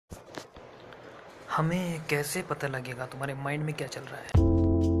हमें कैसे पता लगेगा तुम्हारे माइंड में क्या चल रहा है?